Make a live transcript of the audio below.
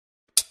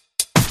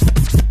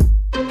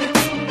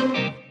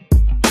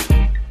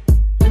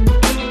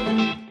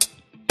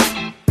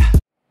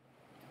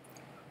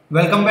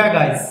Welcome back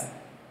guys.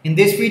 In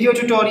this video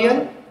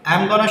tutorial,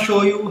 I'm gonna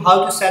show you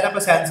how to set up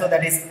a sensor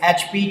that is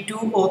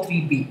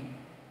HP203B.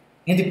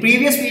 In the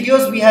previous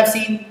videos, we have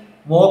seen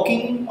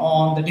working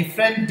on the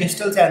different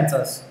digital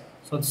sensors.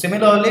 So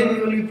similarly,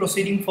 we will be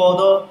proceeding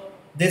further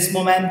this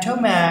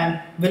momentum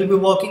and we'll be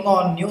working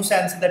on new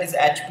sensor that is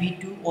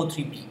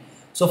HP203B.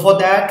 So for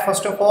that,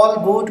 first of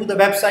all, go to the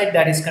website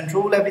that is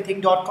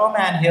controleverything.com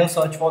and here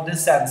search for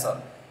this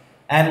sensor.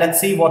 And let's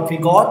see what we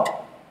got.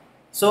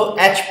 So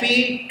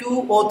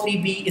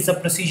HP203B is a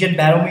precision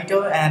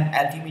barometer and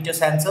altimeter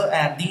sensor,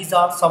 and these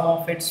are some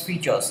of its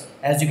features.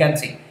 As you can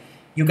see,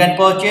 you can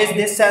purchase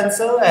this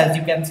sensor as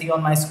you can see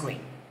on my screen.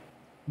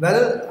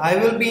 Well, I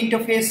will be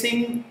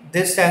interfacing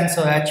this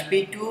sensor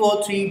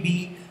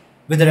HP203B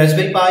with the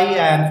Raspberry Pi,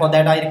 and for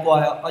that I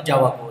require a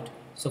Java code.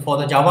 So for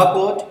the Java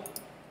code,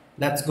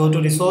 let's go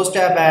to resource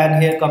tab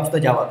and here comes the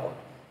Java code.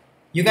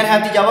 You can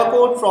have the Java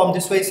code from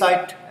this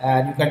website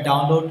and you can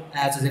download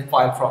as a zip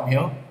file from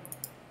here.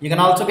 You can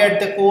also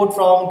get the code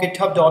from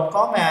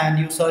github.com and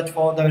you search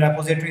for the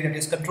repository that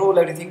is Control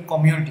Everything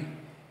Community.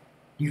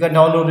 You can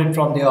download it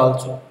from there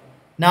also.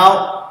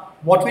 Now,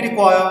 what we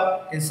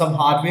require is some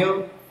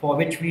hardware for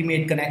which we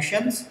made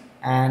connections,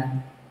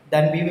 and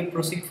then we will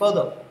proceed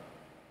further.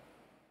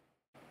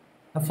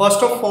 Now,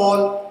 first of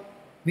all,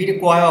 we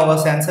require our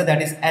sensor that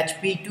is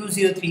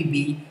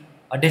HP203B,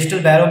 a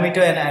digital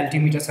barometer and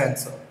altimeter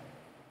sensor,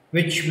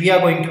 which we are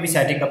going to be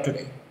setting up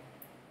today.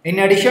 In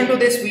addition to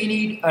this, we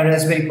need a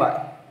Raspberry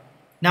Pi.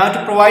 Now,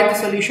 to provide the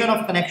solution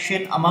of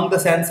connection among the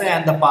sensor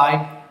and the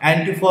Pi,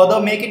 and to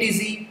further make it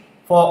easy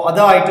for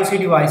other I2C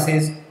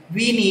devices,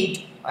 we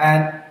need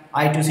an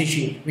I2C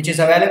shield, which is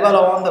available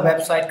on the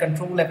website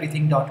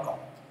controleverything.com.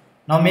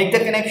 Now make the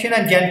connection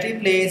and gently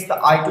place the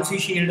I2C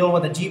shield over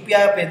the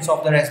GPIO pins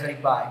of the Raspberry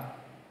Pi.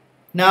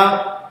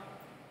 Now,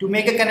 to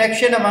make a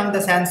connection among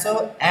the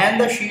sensor and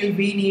the shield,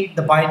 we need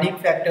the binding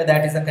factor,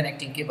 that is the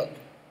connecting cable.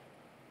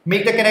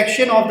 Make the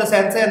connection of the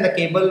sensor and the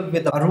cable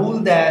with a rule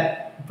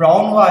that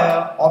brown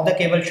wire of the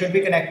cable should be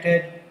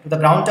connected to the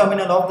ground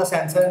terminal of the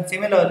sensor, and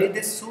similarly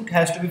this suit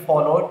has to be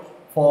followed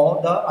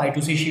for the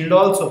I2C shield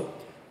also.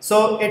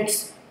 So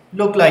it's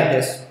look like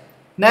this.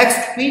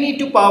 Next, we need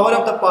to power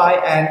up the Pi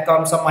and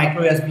come some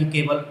micro USB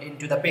cable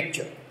into the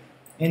picture.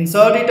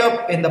 Insert it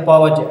up in the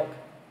power jack.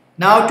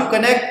 Now to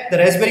connect the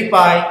Raspberry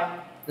Pi,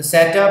 the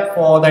setup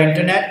for the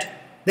internet,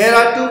 there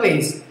are two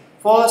ways.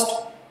 First,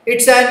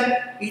 it's an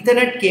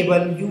Ethernet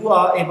cable you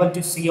are able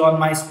to see on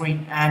my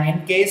screen, and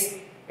in case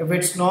if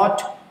it's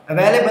not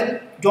available,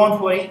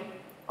 don't worry,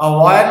 a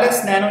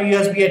wireless nano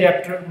USB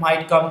adapter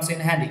might comes in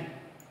handy.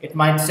 It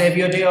might save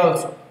your day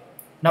also.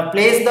 Now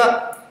place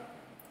the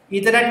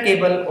Ethernet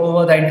cable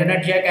over the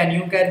internet jack and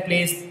you can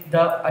place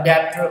the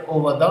adapter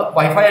over the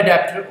Wi-Fi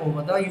adapter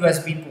over the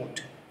USB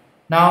port.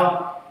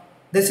 Now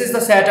this is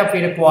the setup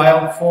we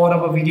require for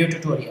our video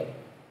tutorial.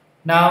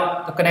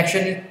 Now the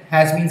connection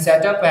has been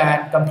set up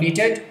and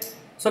completed.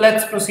 So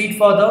let's proceed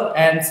further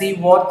and see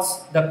what's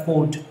the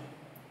code.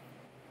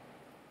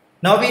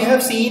 Now we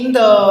have seen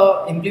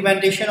the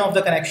implementation of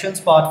the connections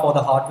part for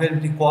the hardware we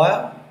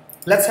require.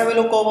 Let's have a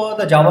look over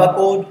the Java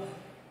code.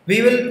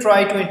 We will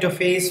try to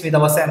interface with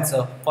our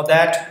sensor. For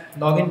that,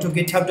 log into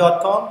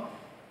github.com,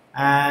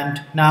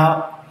 and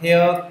now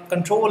here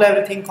Control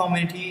Everything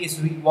Community is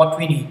what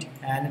we need,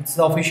 and it's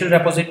the official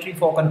repository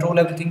for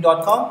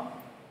controleverything.com.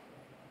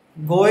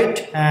 Go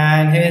it,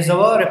 and here is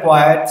our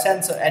required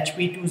sensor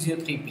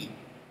HP203B.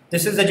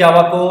 This is the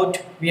Java code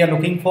we are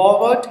looking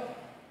forward.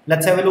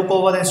 Let's have a look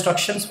over the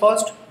instructions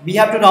first. We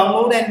have to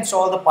download and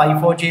install the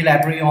Pi4j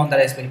library on the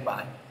Raspberry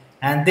Pi,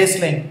 and this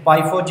link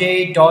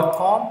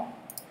pi4j.com.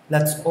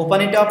 Let's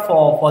open it up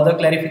for further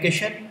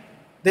clarification.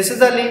 This is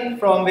the link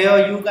from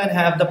where you can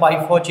have the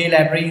Pi4j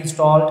library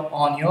installed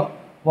on your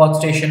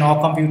workstation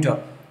or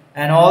computer,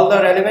 and all the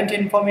relevant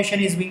information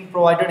is being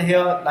provided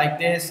here like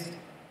this,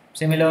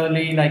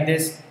 similarly like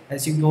this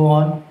as you go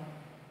on.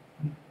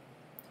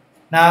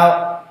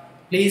 Now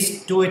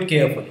please do it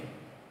carefully.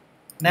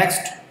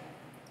 Next,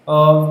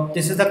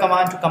 this is the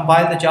command to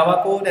compile the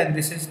Java code, and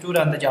this is to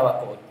run the Java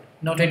code.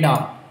 Note it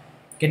down.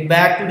 Get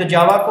back to the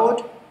Java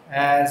code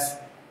as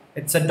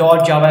it's a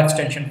 .java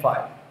extension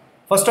file.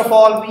 First of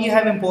all, we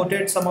have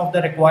imported some of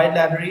the required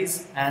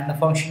libraries, and the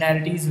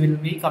functionalities will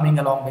be coming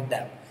along with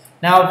them.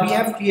 Now we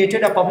have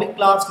created a public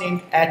class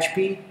named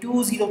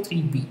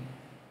HP203B.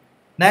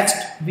 Next,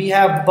 we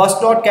have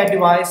bus.get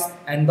device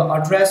and the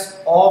address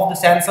of the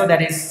sensor,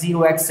 that is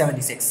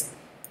 0x76.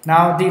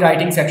 Now the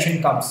writing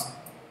section comes.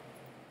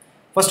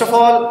 First of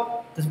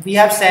all, we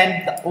have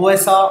sent the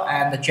OSR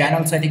and the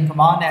channel setting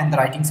command, and the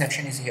writing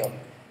section is here.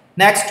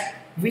 Next,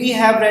 we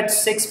have read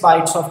 6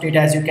 bytes of data,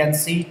 as you can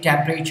see,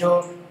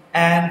 temperature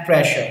and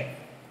pressure.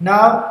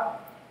 Now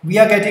we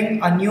are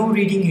getting a new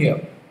reading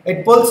here.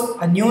 It pulls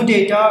a new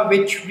data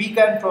which we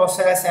can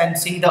process and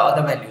see the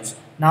other values.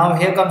 Now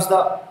here comes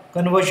the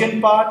conversion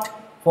part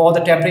for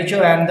the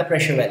temperature and the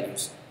pressure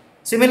values.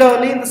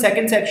 Similarly, in the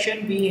second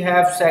section, we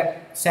have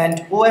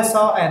sent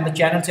OSR and the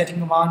channel setting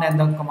command, and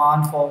the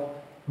command for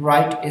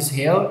write is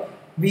here.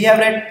 we have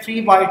read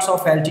 3 bytes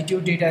of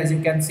altitude data, as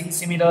you can see.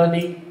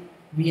 Similarly,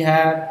 we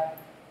have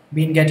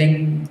been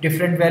getting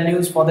different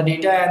values for the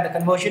data, and the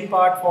conversion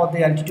part for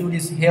the altitude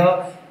is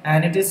here,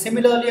 and it is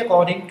similarly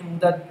according to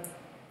the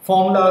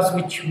formulas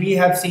which we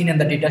have seen in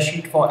the data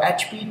sheet for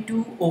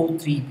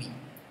HP203B.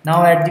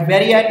 Now at the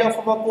very end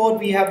of our code,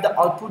 we have the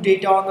output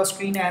data on the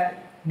screen, and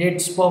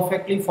it's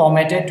perfectly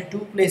formatted to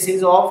 2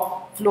 places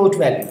of float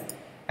value: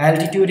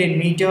 altitude in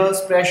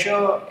meters,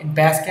 pressure in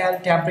Pascal,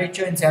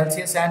 temperature in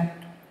Celsius, and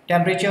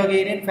temperature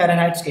again in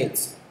Fahrenheit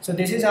scales. So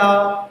this is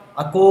how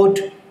a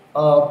code,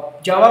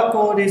 Java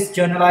code is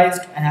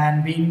generalized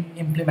and being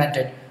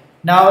implemented.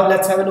 Now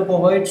let's have a look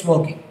over its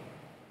working.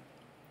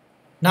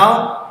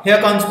 Now here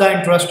comes the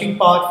interesting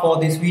part for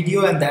this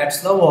video, and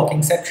that's the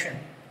working section.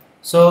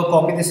 So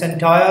copy this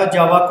entire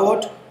Java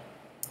code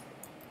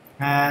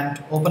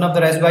and open up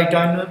the Raspberry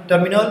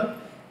terminal,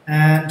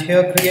 and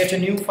here create a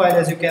new file,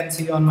 as you can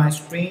see on my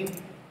screen,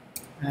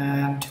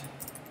 and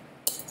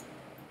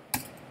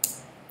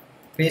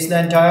paste the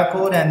entire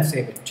code and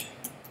save it.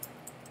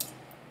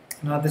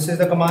 Now this is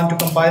the command to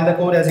compile the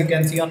code, as you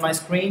can see on my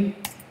screen,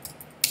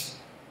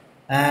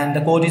 and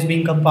the code is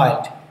being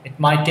compiled. It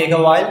might take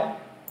a while.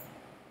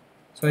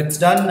 So it's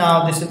done.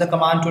 Now this is the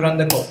command to run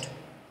the code,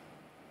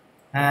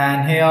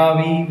 and here are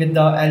we with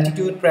the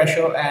altitude,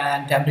 pressure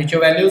and temperature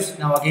values.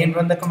 Now again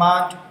run the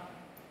command.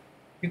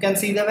 You can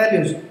see the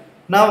values.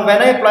 Now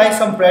when I apply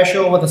some pressure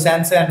over the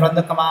sensor and run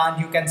the command,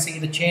 you can see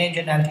the change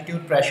in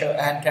altitude, pressure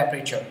and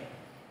temperature.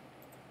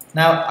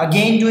 Now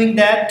again doing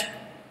that,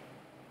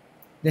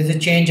 there's a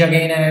change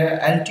again in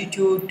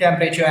altitude,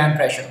 temperature and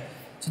pressure.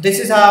 So this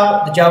is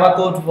how the Java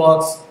code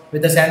works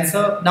with the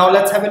sensor. Now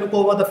let's have a look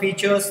over the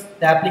features,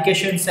 the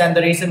applications and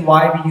the reason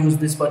why we use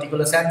this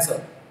particular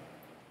sensor.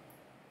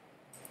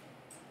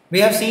 We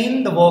have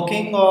seen the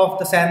working of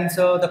the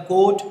sensor, the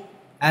code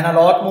and a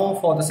lot more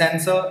for the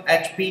sensor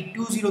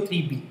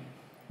HP203B.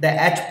 The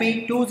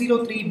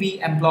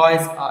HP203B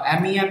employs a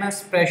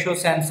MEMS pressure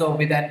sensor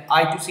with an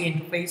I2C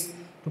interface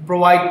to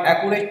provide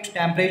accurate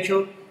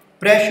temperature,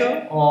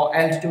 pressure or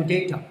altitude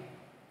data.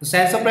 The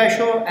sensor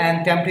pressure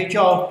and temperature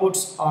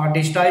outputs are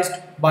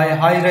digitized by a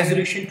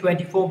high-resolution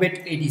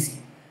 24-bit ADC.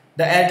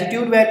 The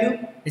altitude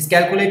value is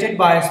calculated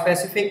by a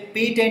specific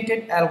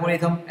patented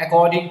algorithm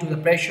according to the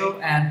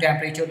pressure and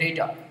temperature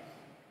data.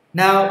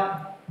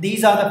 Now,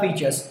 these are the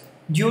features.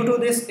 Due to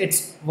this,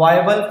 it's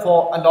viable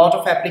for a lot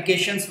of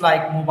applications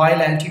like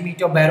mobile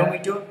altimeter,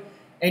 barometer,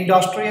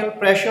 industrial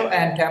pressure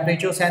and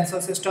temperature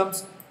sensor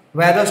systems,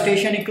 weather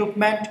station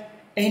equipment,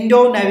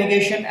 indoor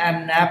navigation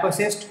and map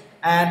assist,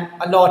 and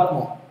a lot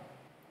more.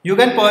 You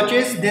can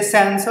purchase this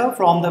sensor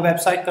from the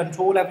website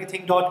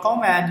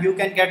controleverything.com, and you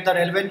can get the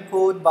relevant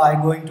code by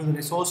going to the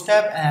resource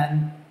tab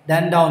and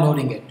then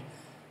downloading it.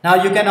 Now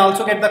you can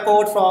also get the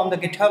code from the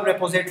GitHub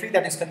repository,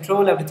 that is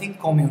Control Everything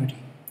Community.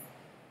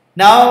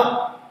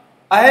 Now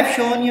I have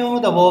shown you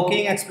the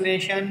working,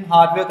 explanation,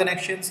 hardware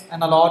connections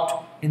and a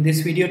lot in this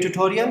video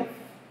tutorial.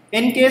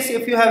 In case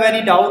if you have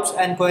any doubts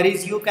and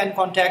queries, you can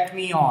contact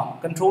me on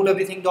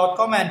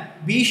controleverything.com, and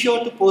be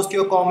sure to post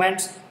your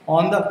comments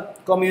on the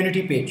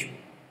community page.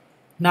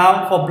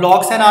 Now for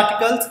blogs and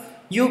articles,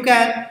 you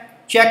can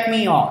check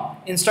me on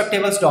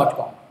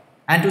instructables.com,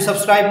 and to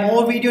subscribe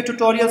more video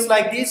tutorials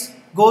like this,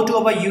 go to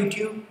our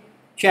YouTube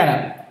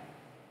channel.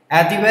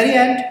 At the very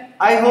end,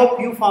 I hope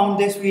you found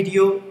this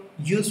video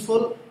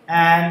useful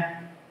and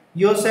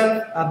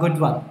yourself a good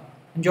one.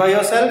 Enjoy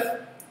yourself.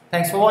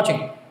 Thanks for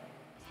watching.